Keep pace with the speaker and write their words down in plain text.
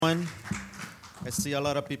One, I see a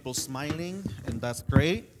lot of people smiling, and that's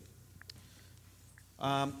great.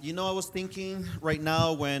 I was thinking right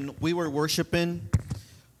now when we were worshiping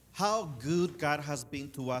how good God has been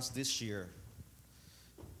to us this year.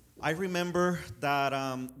 I remember that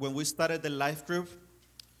when we started the life group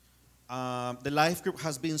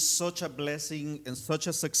has been such a blessing and such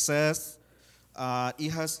a success.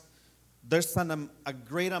 There's a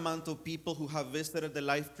great amount of people who have visited the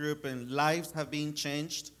life group and lives have been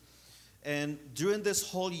changed. And during this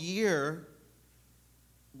whole year,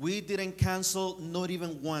 we didn't cancel not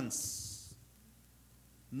even once.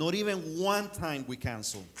 Not even one time we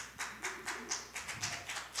canceled.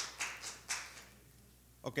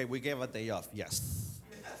 Okay, we gave a day off, yes.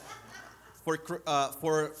 For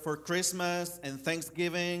Christmas and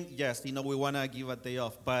Thanksgiving, yes, we want to give a day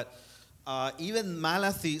off. But even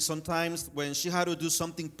Malachi, sometimes when she had to do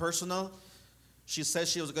something personal, she said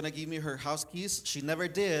she was going to give me her house keys. She never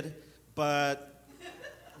did, but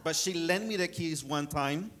she lent me the keys one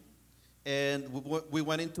time, and we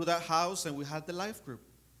went into that house and we had the life group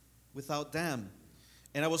without them.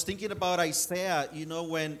 And I was thinking about Isaiah,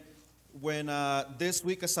 when this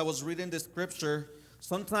week as I was reading the scripture,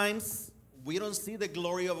 sometimes we don't see the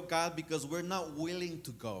glory of God because we're not willing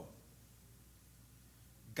to go.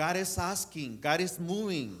 God is asking, God is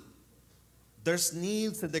moving. There's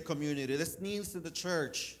needs in the community, there's needs in the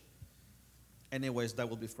church. Anyways, that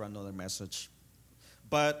will be for another message.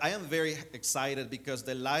 But I am very excited because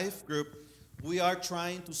the life group, we are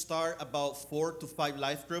trying to start about 4 to 5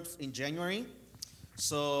 life groups in January.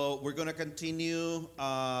 So we're going to continue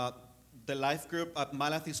the life group at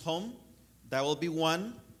Malachi's home. That will be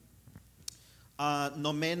one.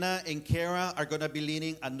 Nomena and Kara are going to be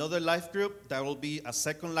leading another life group. That will be a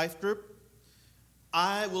second life group.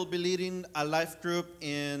 I will be leading a life group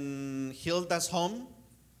in Hilda's home.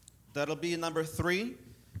 That'll be number 3.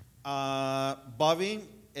 Bobby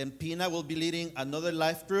and Pina will be leading another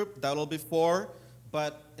life group. That'll be 4,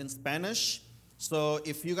 but in Spanish. So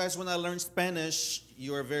if you guys want to learn Spanish,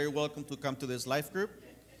 you are very welcome to come to this life group.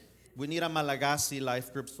 We need a Malagasy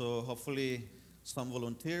life group, so hopefully some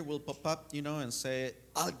volunteer will pop up, and say,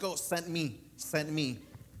 I'll go, send me.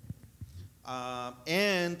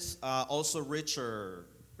 And also Richard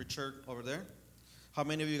over there. How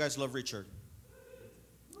many of you guys love Richard?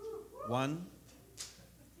 1,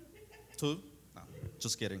 2? No,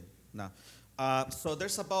 just kidding. No. So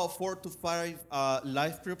there's about 4 to 5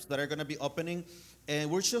 life groups that are going to be opening, and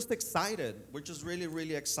we're just excited. We're just really,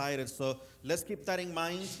 really excited. So let's keep that in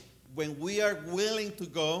mind. When we are willing to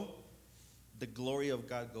go, the glory of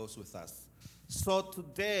God goes with us. So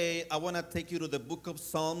today, I want to take you to the book of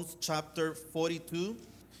Psalms, chapter 42.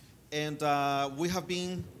 And we have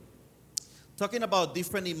been talking about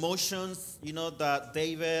different emotions, that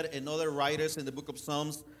David and other writers in the book of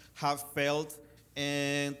Psalms have felt.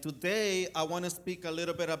 And today, I want to speak a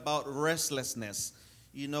little bit about restlessness,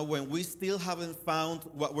 when we still haven't found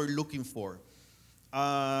what we're looking for.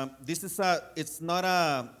 It's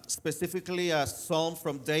not specifically a psalm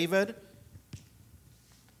from David.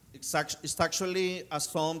 It's actually a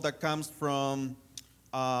psalm that comes from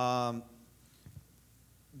the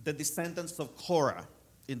descendants of Korah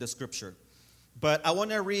in the scripture. But I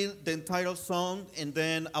want to read the entire song, and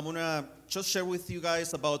then I want to just share with you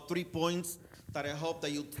guys about 3 points that I hope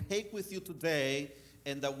that you take with you today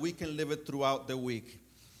and that we can live it throughout the week.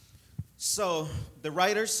 So the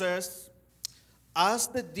writer says, as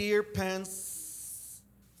the deer pants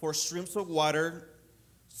for streams of water,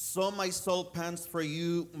 so my soul pants for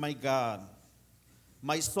you, my God.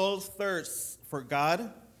 My soul thirsts for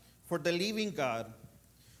God, for the living God.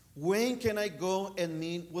 When can I go and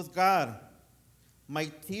meet with God? My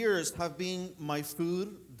tears have been my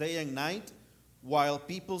food day and night, while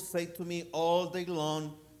people say to me all day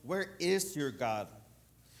long, where is your God?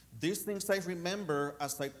 These things I remember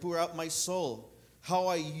as I pour out my soul, how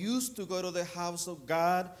I used to go to the house of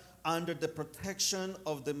God under the protection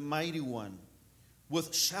of the Mighty One,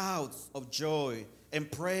 with shouts of joy and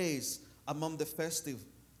praise among the festive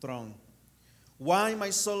throng. Why,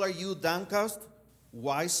 my soul, are you downcast?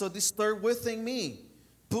 Why so disturbed within me?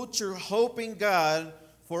 Put your hope in God,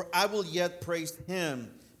 for I will yet praise him,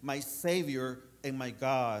 my Savior and my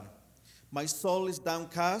God. My soul is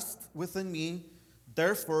downcast within me,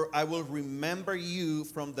 therefore I will remember you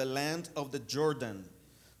from the land of the Jordan,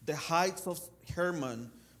 the heights of Hermon,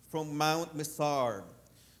 from Mount Mizar.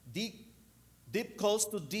 Deep calls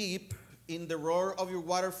to deep in the roar of your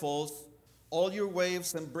waterfalls. All your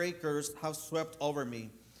waves and breakers have swept over me.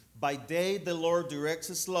 By day the Lord directs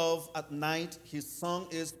his love. At night his song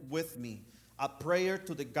is with me, a prayer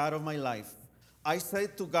to the God of my life. I say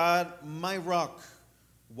to God, my rock,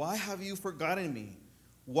 Why have you forgotten me?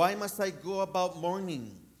 Why must I go about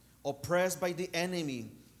mourning, oppressed by the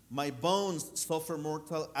enemy? My bones suffer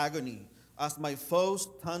mortal agony, as my foes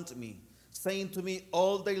taunt me, saying to me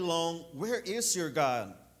all day long, where is your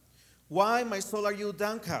God? Why, my soul, are you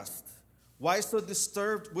downcast? Why so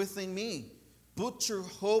disturbed within me? Put your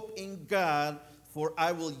hope in God, for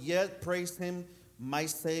I will yet praise him, my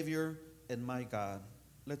Savior and my God.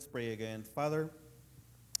 Let's pray again. Father,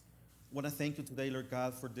 I want to thank you today, Lord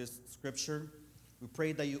God, for this scripture. We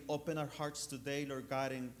pray that you open our hearts today, Lord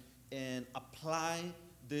God, and apply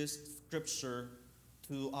this scripture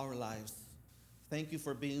to our lives. Thank you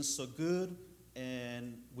for being so good,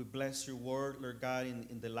 and we bless your word, Lord God,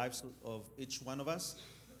 in the lives of each one of us,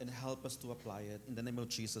 and help us to apply it. In the name of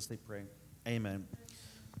Jesus, I pray. Amen.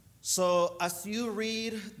 So as you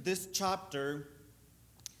read this chapter,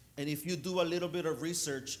 and if you do a little bit of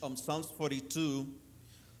research on Psalms 42,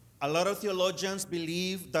 a lot of theologians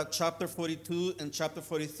believe that chapter 42 and chapter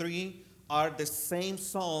 43 are the same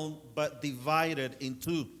psalm but divided in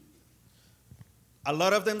two. A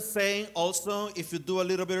lot of them say also, if you do a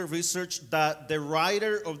little bit of research, that the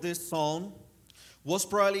writer of this psalm was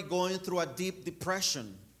probably going through a deep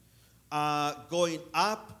depression, going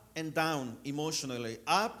up and down emotionally,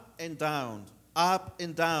 up and down,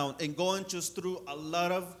 and going just through a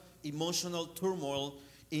lot of emotional turmoil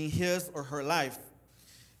in his or her life.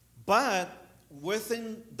 But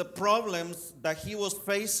within the problems that he was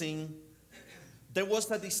facing, there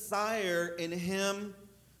was a desire in him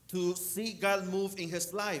to see God move in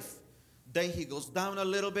his life. Then he goes down a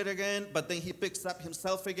little bit again, but then he picks up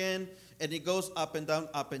himself again, and he goes up and down,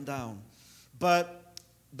 up and down. But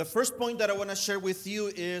the first point that I want to share with you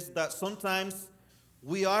is that sometimes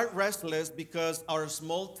we are restless because our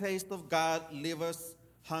small taste of God leaves us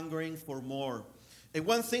hungering for more. And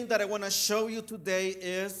one thing that I want to show you today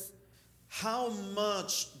is how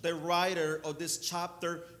much the writer of this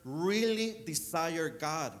chapter really desired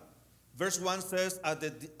God. Verse 1 says,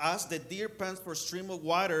 as the deer pants for a stream of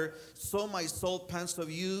water, so my soul pants of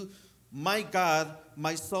you. My God,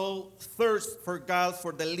 my soul thirsts for God,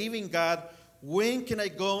 for the living God. When can I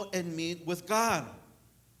go and meet with God?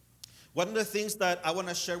 One of the things that I want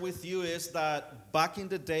to share with you is that back in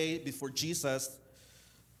the day before Jesus,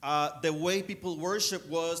 the way people worship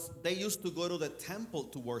was they used to go to the temple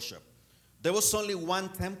to worship. There was only one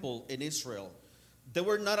temple in Israel. There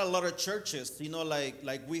were not a lot of churches,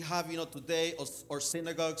 like we have, today, or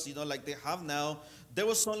synagogues, like they have now. There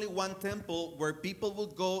was only one temple where people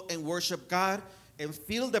would go and worship God and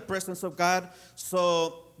feel the presence of God.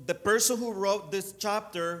 So the person who wrote this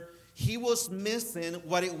chapter, he was missing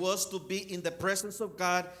what it was to be in the presence of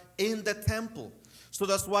God in the temple. So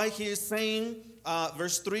that's why he is saying,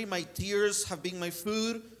 verse 3, my tears have been my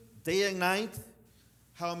food day and night.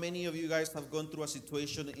 How many of you guys have gone through a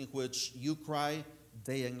situation in which you cry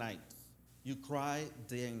day and night? You cry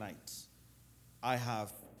day and night. I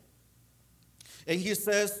have. And he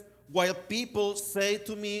says, while people say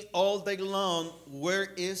to me all day long, where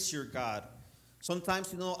is your God?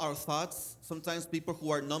 Sometimes, our thoughts, sometimes people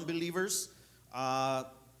who are non-believers, I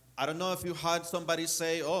don't know if you had somebody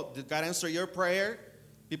say, oh, did God answer your prayer?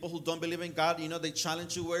 People who don't believe in God, they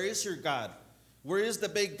challenge you, where is your God? Where is the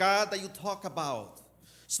big God that you talk about?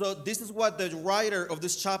 So this is what the writer of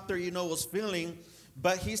this chapter, was feeling.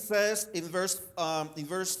 But he says in verse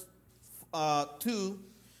 2,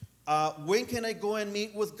 when can I go and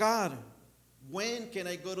meet with God? When can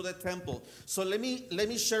I go to the temple? So let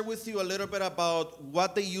me share with you a little bit about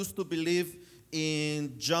what they used to believe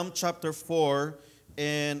in John chapter 4.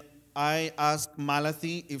 And I asked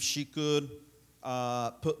Malathi if she could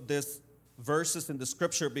put these verses in the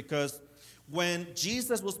scripture, because when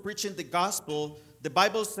Jesus was preaching the gospel, the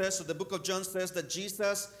Bible says, so the book of John says, that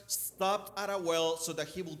Jesus stopped at a well so that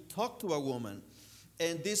he would talk to a woman.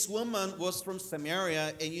 And this woman was from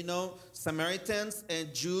Samaria, and Samaritans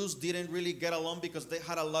and Jews didn't really get along because they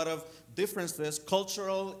had a lot of differences,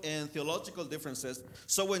 cultural and theological differences.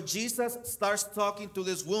 So when Jesus starts talking to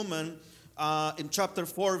this woman in chapter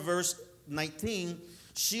 4, verse 19,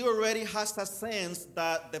 she already has a sense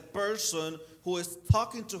that the person who is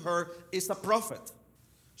talking to her is a prophet.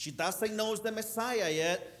 She doesn't know the Messiah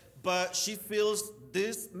yet, but she feels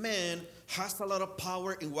this man has a lot of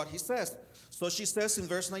power in what he says. So she says in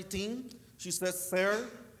verse 19, she says, sir,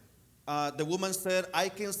 the woman said, I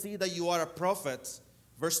can see that you are a prophet.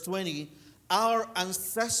 Verse 20, our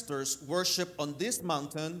ancestors worship on this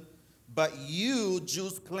mountain, but you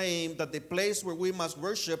Jews claim that the place where we must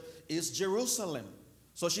worship is Jerusalem.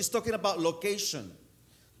 So she's talking about location,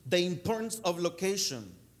 the importance of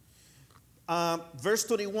location. Verse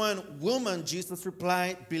 21, woman, Jesus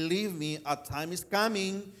replied, believe me, a time is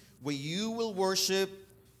coming when you will worship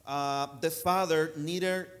the Father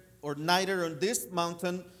neither on this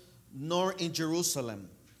mountain nor in Jerusalem.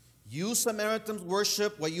 You Samaritans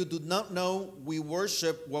worship what you do not know. We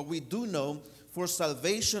worship what we do know, for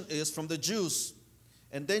salvation is from the Jews.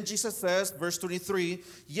 And then Jesus says, verse 23,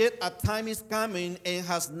 yet a time is coming and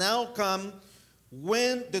has now come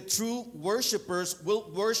when the true worshipers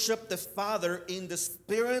will worship the Father in the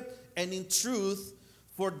Spirit and in truth,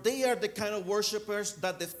 for they are the kind of worshipers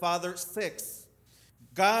that the Father seeks.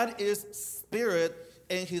 God is Spirit,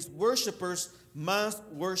 and His worshipers must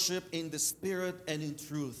worship in the Spirit and in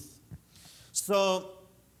truth. So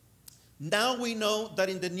now we know that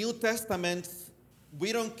in the New Testament,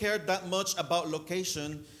 we don't care that much about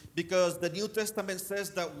location, because the New Testament says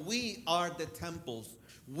that we are the temples.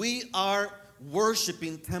 We are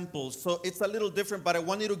worshiping temples. So it's a little different, but I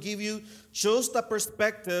wanted to give you just a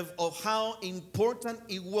perspective of how important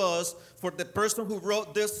it was for the person who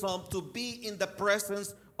wrote this psalm to be in the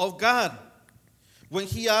presence of God. When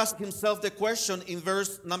he asked himself the question in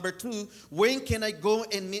verse number 2, when can I go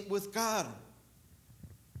and meet with God?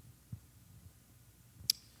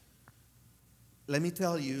 Let me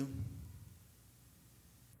tell you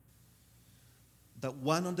that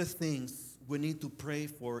one of the things we need to pray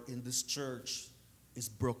for in this church is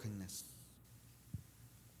brokenness.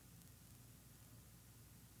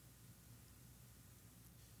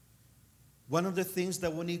 One of the things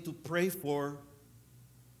that we need to pray for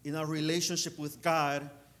in our relationship with God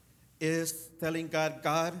is telling God,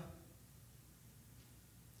 God,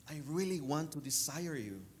 I really want to desire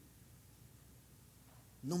you.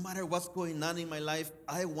 No matter what's going on in my life,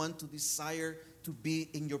 I want to desire to be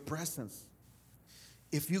in your presence.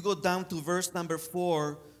 If you go down to verse number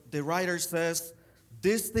 4, the writer says,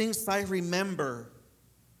 these things I remember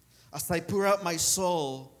as I pour out my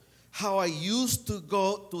soul, how I used to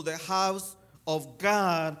go to the house of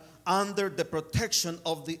God under the protection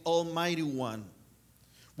of the Almighty One,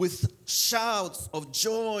 with shouts of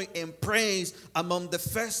joy and praise among the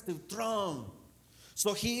festive throng.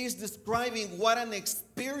 So he is describing what an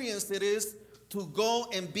experience it is to go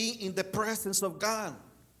and be in the presence of God.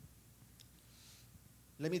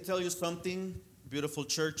 Let me tell you something, beautiful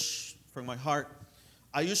church, from my heart.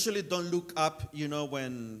 I usually don't look up,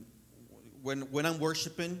 when I'm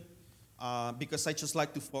worshiping, because I just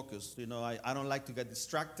like to focus. I don't like to get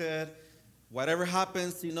distracted. Whatever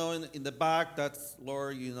happens, in the back, that's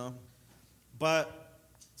Lord, But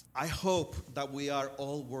I hope that we are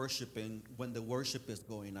all worshiping when the worship is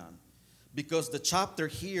going on. Because the chapter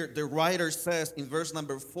here, the writer says in verse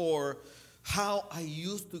number 4, how I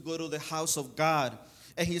used to go to the house of God.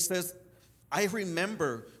 And he says, I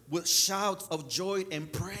remember with shouts of joy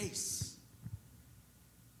and praise.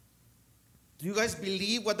 Do you guys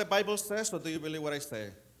believe what the Bible says, or do you believe what I say?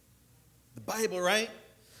 The Bible, right?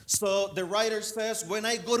 So the writer says, when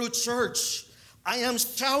I go to church, I am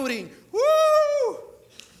shouting, woo!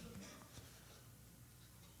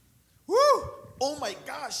 Woo! Oh my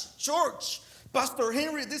gosh, church, Pastor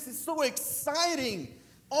Henry, this is so exciting.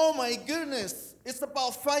 Oh my goodness, it's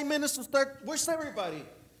about 5 minutes to start. Where's everybody?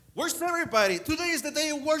 Where's everybody? Today is the day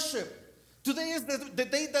of worship. Today is the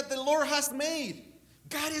day that the Lord has made.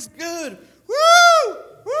 God is good. Woo!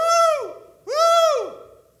 Woo! Woo!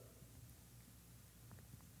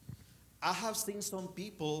 I have seen some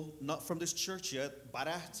people, not from this church yet, but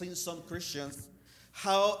I've seen some Christians,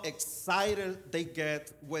 how excited they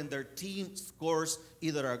get when their team scores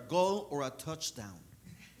either a goal or a touchdown.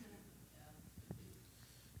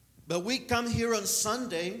 But we come here on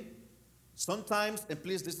Sunday, sometimes, and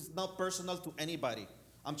please, this is not personal to anybody.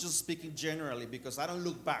 I'm just speaking generally because I don't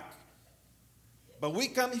look back. But we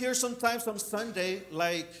come here sometimes on Sunday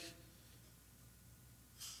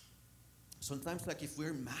sometimes like if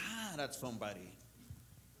we're mad at somebody.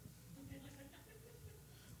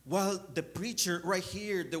 Well, the preacher right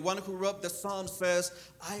here, the one who wrote the psalm, says,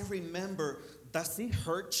 I remember. Does it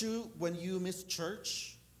hurt you when you miss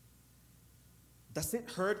church? Does it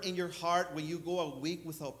hurt in your heart when you go a week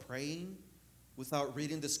without praying, without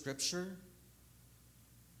reading the scripture?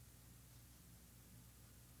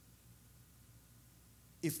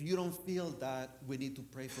 If you don't feel that, we need to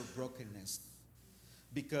pray for brokenness.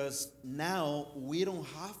 Because now we don't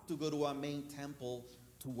have to go to our main temple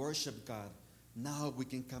to worship God. Now we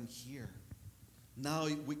can come here. Now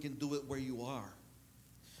we can do it where you are.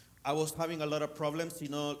 I was having a lot of problems,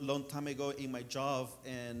 long time ago in my job,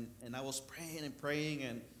 and I was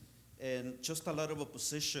praying and just a lot of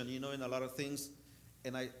opposition, in a lot of things.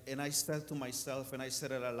 And I said to myself, and I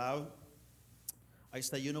said it aloud, I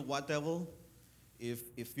said, you know what, devil?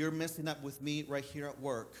 if you're messing up with me right here at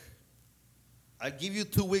work, I give you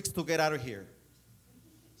 2 weeks to get out of here.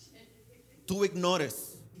 2 week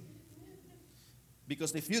notice.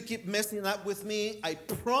 Because if you keep messing up with me, I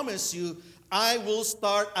promise you, I will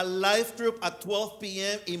start a life group at 12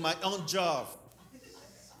 p.m. in my own job.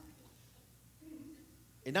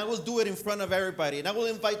 And I will do it in front of everybody. And I will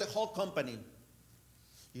invite the whole company.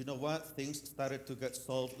 You know what? Things started to get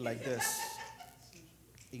solved like this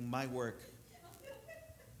in my work.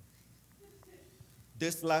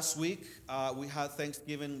 This last week, we had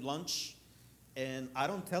Thanksgiving lunch. And I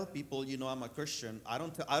don't tell people, I'm a Christian. I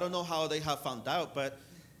don't know how they have found out, but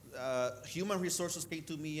human resources came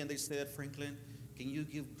to me and they said, Franklin, can you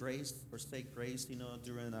give grace or say grace,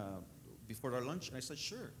 during before our lunch? And I said,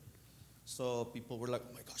 sure. So people were like,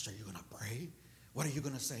 oh my gosh, are you gonna pray? What are you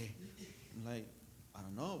gonna say? I'm like, I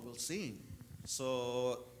don't know, we'll see.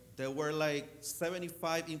 So there were like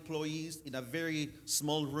 75 employees in a very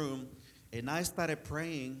small room, and I started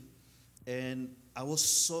praying, and I was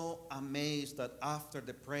so amazed that after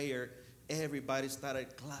the prayer, everybody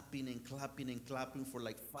started clapping and clapping and clapping for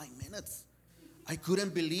like 5 minutes. I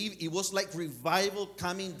couldn't believe it was like revival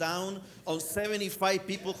coming down on 75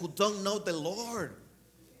 people who don't know the Lord.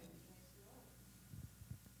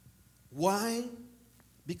 Why?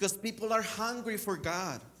 Because people are hungry for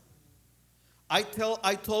God. I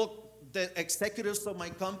told the executives of my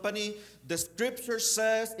company, the scripture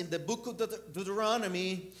says in the book of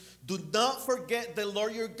Deuteronomy, do not forget the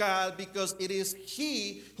Lord your God, because it is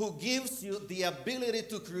He who gives you the ability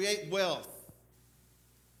to create wealth.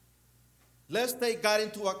 Let's take God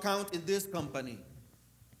into account in this company.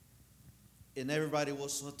 And everybody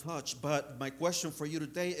was so touched. But my question for you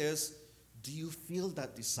today is, do you feel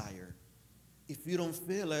that desire? If you don't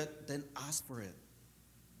feel it, then ask for it.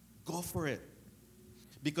 Go for it.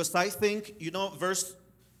 Because I think,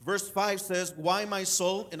 verse 5 says, why my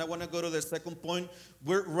soul? And I want to go to the second point.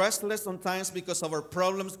 We're restless sometimes because our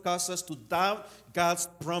problems cause us to doubt God's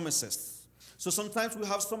promises. So sometimes we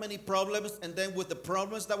have so many problems, and then with the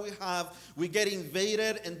problems that we have, we get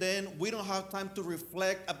invaded, and then we don't have time to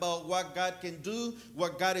reflect about what God can do,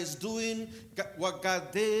 what God is doing, what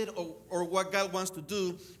God did, or what God wants to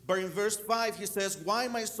do. But in verse 5, he says, why,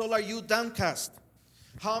 my soul, are you downcast?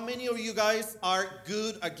 How many of you guys are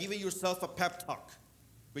good at giving yourself a pep talk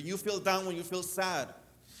when you feel down, when you feel sad?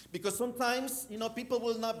 Because sometimes, people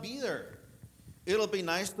will not be there. It'll be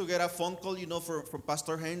nice to get a phone call, from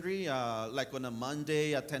Pastor Henry, like on a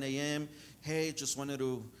Monday at 10 a.m. Hey, just wanted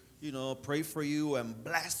to, pray for you and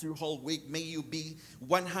bless your whole week. May you be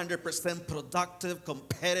 100% productive,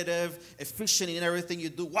 competitive, efficient in everything you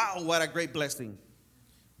do. Wow, what a great blessing.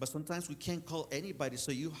 But sometimes we can't call anybody,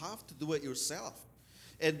 so you have to do it yourself.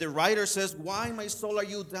 And the writer says, why, my soul, are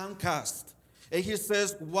you downcast? And he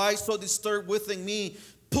says, why so disturbed within me?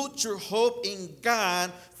 Put your hope in God,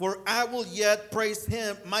 for I will yet praise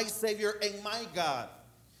Him, my Savior and my God.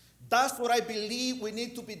 That's what I believe we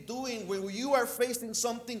need to be doing when you are facing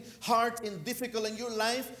something hard and difficult in your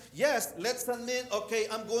life. Yes, let's admit, okay,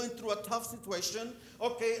 I'm going through a tough situation.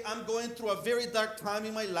 Okay, I'm going through a very dark time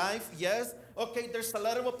in my life. Yes. Okay, there's a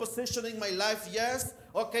lot of opposition in my life. Yes.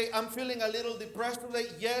 Okay, I'm feeling a little depressed today.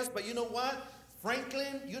 Yes, but you know what?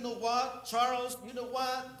 Franklin, you know what? Charles, you know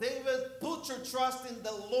what? David, put your trust in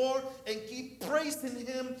the Lord and keep praising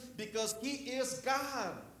Him, because He is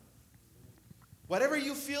God. Whatever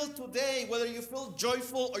you feel today, whether you feel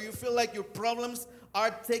joyful or you feel like your problems are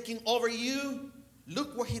taking over you,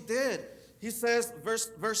 look what He did. He says,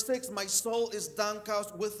 verse 6, my soul is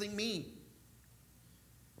downcast within me.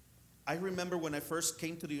 I remember when I first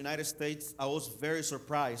came to the United States, I was very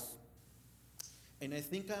surprised. And I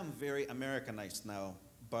think I'm very Americanized now.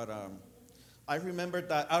 But I remember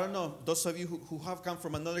that, I don't know, those of you who have come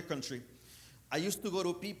from another country, I used to go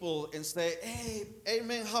to people and say, hey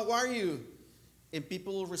man, how are you? And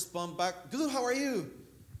people will respond back, good, how are you?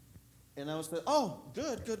 And I would say, oh,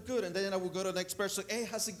 good. And then I would go to the next person, hey,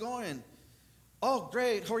 how's it going? Oh,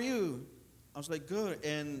 great, how are you? I was like, good.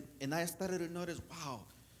 And I started to notice, wow.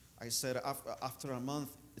 I said, after a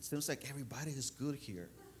month, it seems like everybody is good here.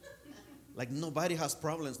 Like nobody has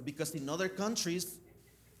problems, because in other countries,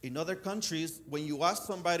 when you ask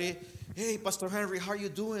somebody, hey, Pastor Henry, how are you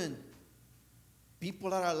doing?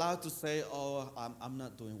 People are allowed to say, oh, I'm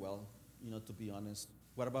not doing well, to be honest.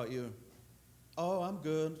 What about you? Oh, I'm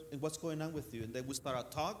good. And what's going on with you? And then we start a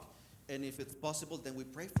talk, and if it's possible, then we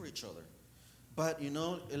pray for each other. But,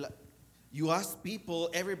 you ask people,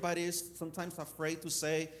 everybody is sometimes afraid to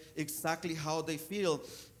say exactly how they feel.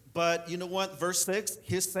 But you know what? Verse 6,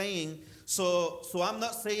 he's saying, so I'm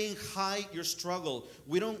not saying hide your struggle.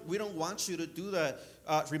 We don't want you to do that.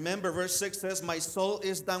 Remember, verse 6 says, my soul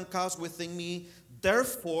is downcast within me.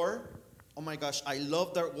 Therefore, oh my gosh, I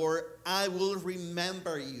love that word. I will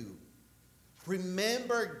remember you.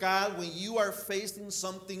 Remember God when you are facing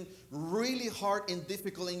something really hard and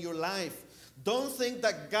difficult in your life. Don't think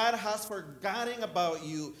that God has forgotten about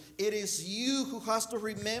you. It is you who has to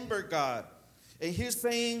remember God. And he's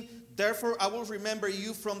saying, therefore I will remember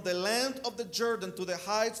you from the land of the Jordan to the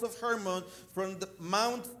heights of Hermon, from the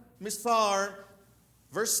Mount Mizar.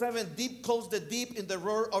 Verse 7, deep calls the deep in the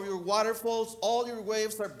roar of your waterfalls. All your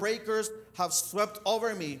waves are breakers, have swept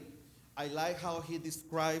over me. I like how he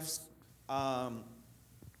describes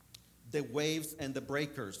the waves and the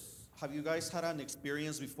breakers. Have you guys had an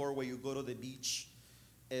experience before where you go to the beach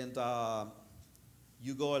and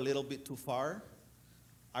you go a little bit too far?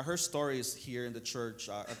 I heard stories here in the church,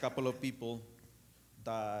 a couple of people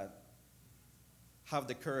that have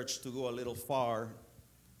the courage to go a little far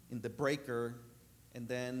in the breaker, and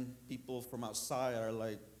then people from outside are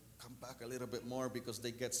like, come back a little bit more because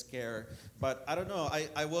they get scared. But I don't know,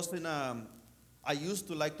 I used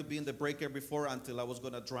to like to be in the breaker before until I was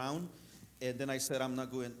going to drown. And then I said, I'm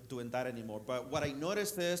not doing that anymore. But what I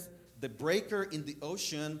noticed is the breaker in the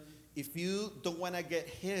ocean, if you don't want to get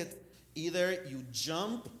hit, either you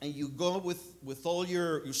jump and you go with all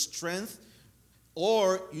your strength,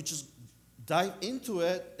 or you just dive into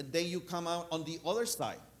it and then you come out on the other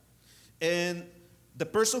side. And the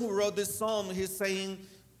person who wrote this psalm, he's saying,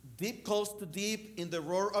 deep calls to deep in the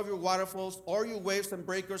roar of your waterfalls, all your waves and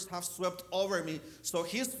breakers have swept over me. So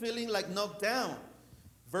he's feeling like knocked down.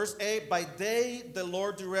 Verse 8, by day the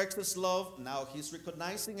Lord directs his love. Now he's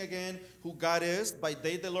recognizing again who God is. By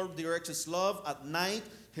day the Lord directs his love. At night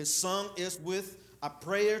his song is with a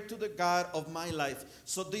prayer to the God of my life.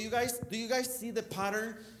 So do you guys see the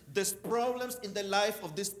pattern? There's problems in the life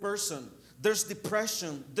of this person. There's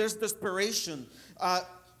depression. There's desperation.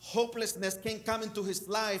 Hopelessness can come into his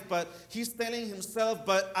life, but he's telling himself,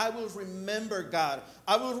 but I will remember God.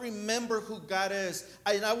 I will remember who God is,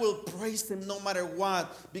 and I will praise him no matter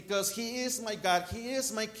what, because he is my God. He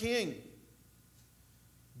is my King.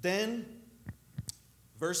 Then,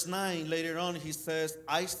 verse 9, later on, he says,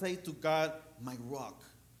 I say to God, my rock.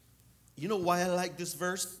 You know why I like this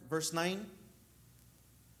verse? Verse 9?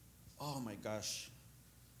 Oh my gosh.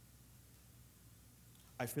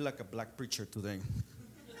 I feel like a black preacher today.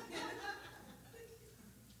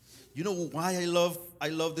 You know why I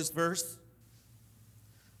love this verse?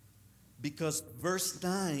 Because verse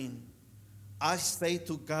 9, I say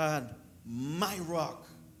to God, my rock.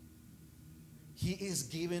 He is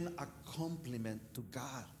giving a compliment to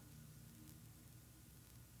God.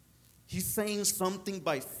 He's saying something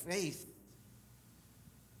by faith.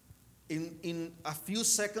 In a few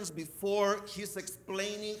seconds before, he's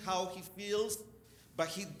explaining how he feels, but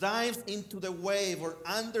he dives into the wave or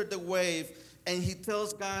under the wave, and he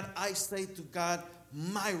tells God, I say to God,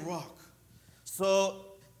 my rock. So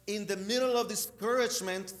in the middle of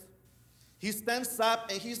discouragement, he stands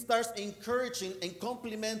up and he starts encouraging and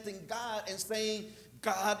complimenting God and saying,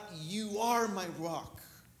 God, you are my rock.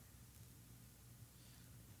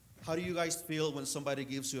 How do you guys feel when somebody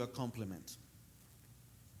gives you a compliment?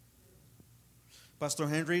 Pastor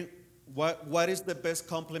Henry, what is the best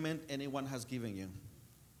compliment anyone has given you?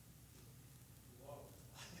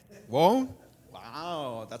 Whoa?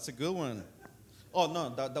 Wow, that's a good one. Oh, no,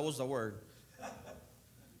 that was the word.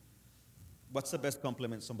 What's the best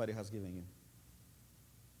compliment somebody has given you?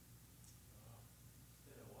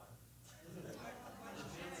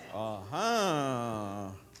 Uh-huh.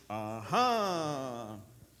 Uh-huh.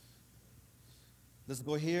 Let's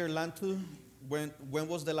go here, Lantu. When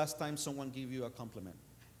was the last time someone gave you a compliment?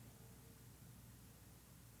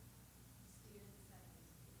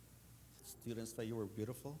 Students that you were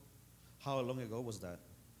beautiful? How long ago was that?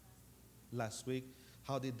 Last week.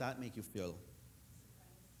 How did that make you feel?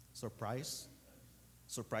 Surprise?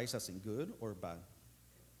 Surprise as in good or bad?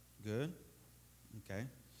 Good? Okay.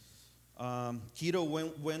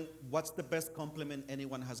 Kito, what's the best compliment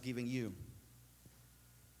anyone has given you?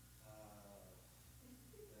 That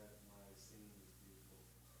my singing is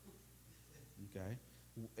beautiful.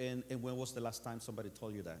 Okay. And when was the last time somebody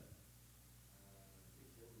told you that?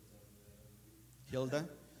 Hilda?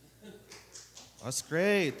 That's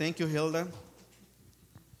great. Thank you, Hilda.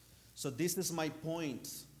 So this is my point.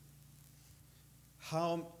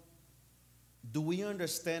 How do we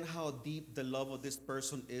understand how deep the love of this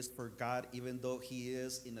person is for God, even though he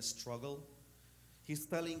is in a struggle? He's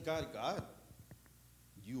telling God, God,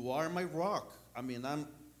 you are my rock. I mean,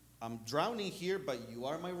 I'm drowning here, but you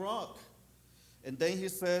are my rock. And then he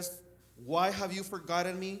says, why have you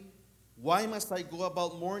forgotten me? Why must I go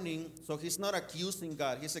about mourning? So he's not accusing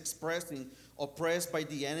God. He's expressing, oppressed by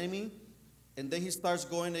the enemy. And then he starts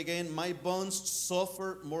going again, my bones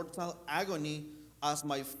suffer mortal agony as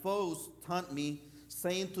my foes taunt me,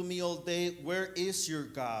 saying to me all day, where is your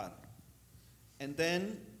God? And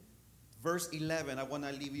then verse 11, I want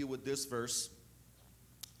to leave you with this verse.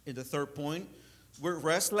 In the third point, we're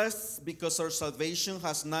restless because our salvation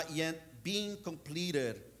has not yet been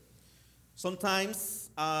completed. Sometimes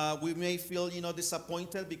we may feel,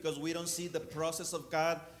 disappointed because we don't see the process of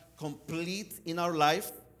God complete in our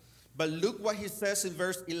life. But look what he says in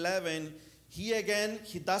verse 11. He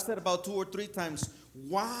does it about 2 or 3 times.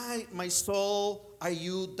 Why, my soul, are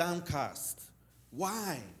you downcast?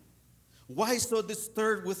 Why? Why so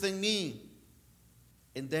disturbed within me?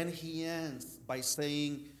 And then he ends by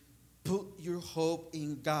saying, put your hope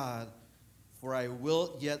in God, for I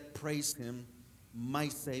will yet praise him, my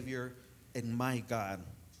Savior and my God.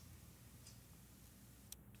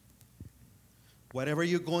 Whatever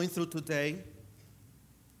you're going through today,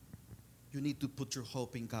 you need to put your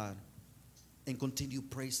hope in God and continue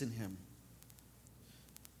praising him.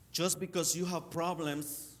 Just because you have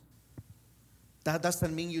problems, that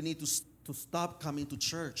doesn't mean you need to stop coming to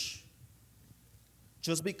church.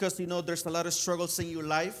 Just because, there's a lot of struggles in your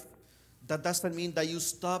life, that doesn't mean that you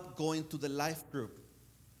stop going to the life group.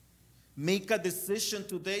 Make a decision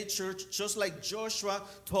today, church, just like Joshua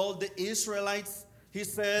told the Israelites. He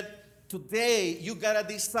said, today, you got to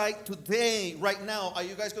decide today, right now, are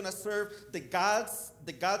you guys going to serve the gods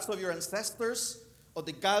of your ancestors, or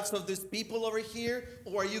the gods of these people over here,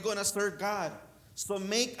 or are you going to serve God? So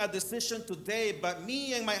make a decision today, but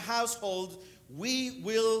me and my household, we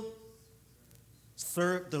will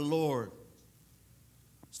serve the Lord.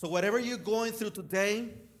 So whatever you're going through today,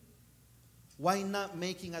 why not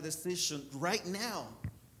making a decision right now?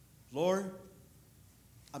 Lord,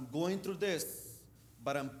 I'm going through this,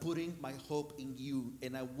 but I'm putting my hope in you,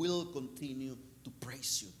 and I will continue to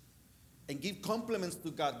praise you. And give compliments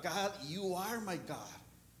to God. God, you are my God.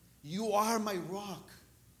 You are my rock.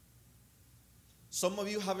 Some of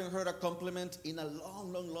you haven't heard a compliment in a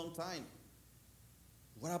long, long, long time.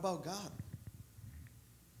 What about God?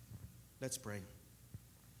 Let's pray.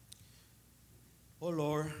 Oh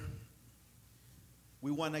Lord,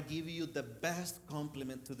 we want to give you the best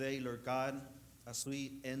compliment today, Lord God, as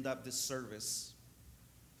we end up this service.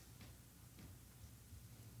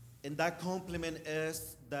 And that compliment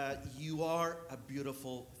is that you are a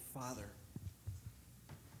beautiful Father.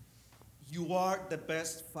 You are the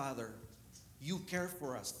best Father. You care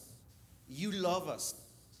for us. You love us.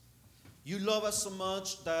 You love us so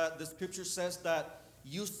much that the scripture says that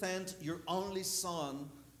you sent your only Son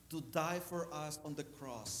to die for us on the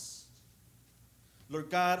cross.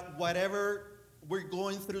 Lord God, whatever we're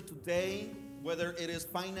going through today, whether it is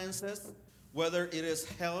finances, whether it is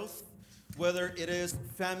health, whether it is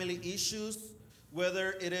family issues,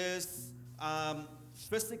 whether it is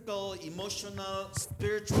physical, emotional,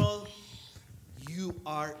 spiritual, you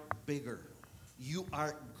are bigger. You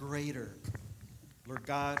are greater. Lord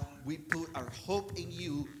God, we put our hope in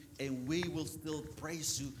you, and we will still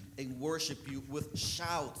praise you and worship you with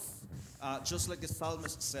shouts. Just like the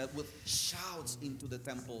psalmist said, with shouts into the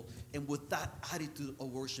temple, and with that attitude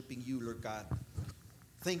of worshiping you, Lord God.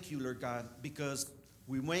 Thank you, Lord God, because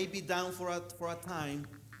we may be down for a time,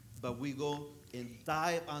 but we go and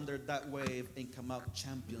dive under that wave and come out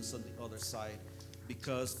champions on the other side,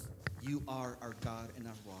 because you are our God and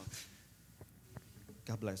our rock.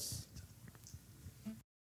 God bless.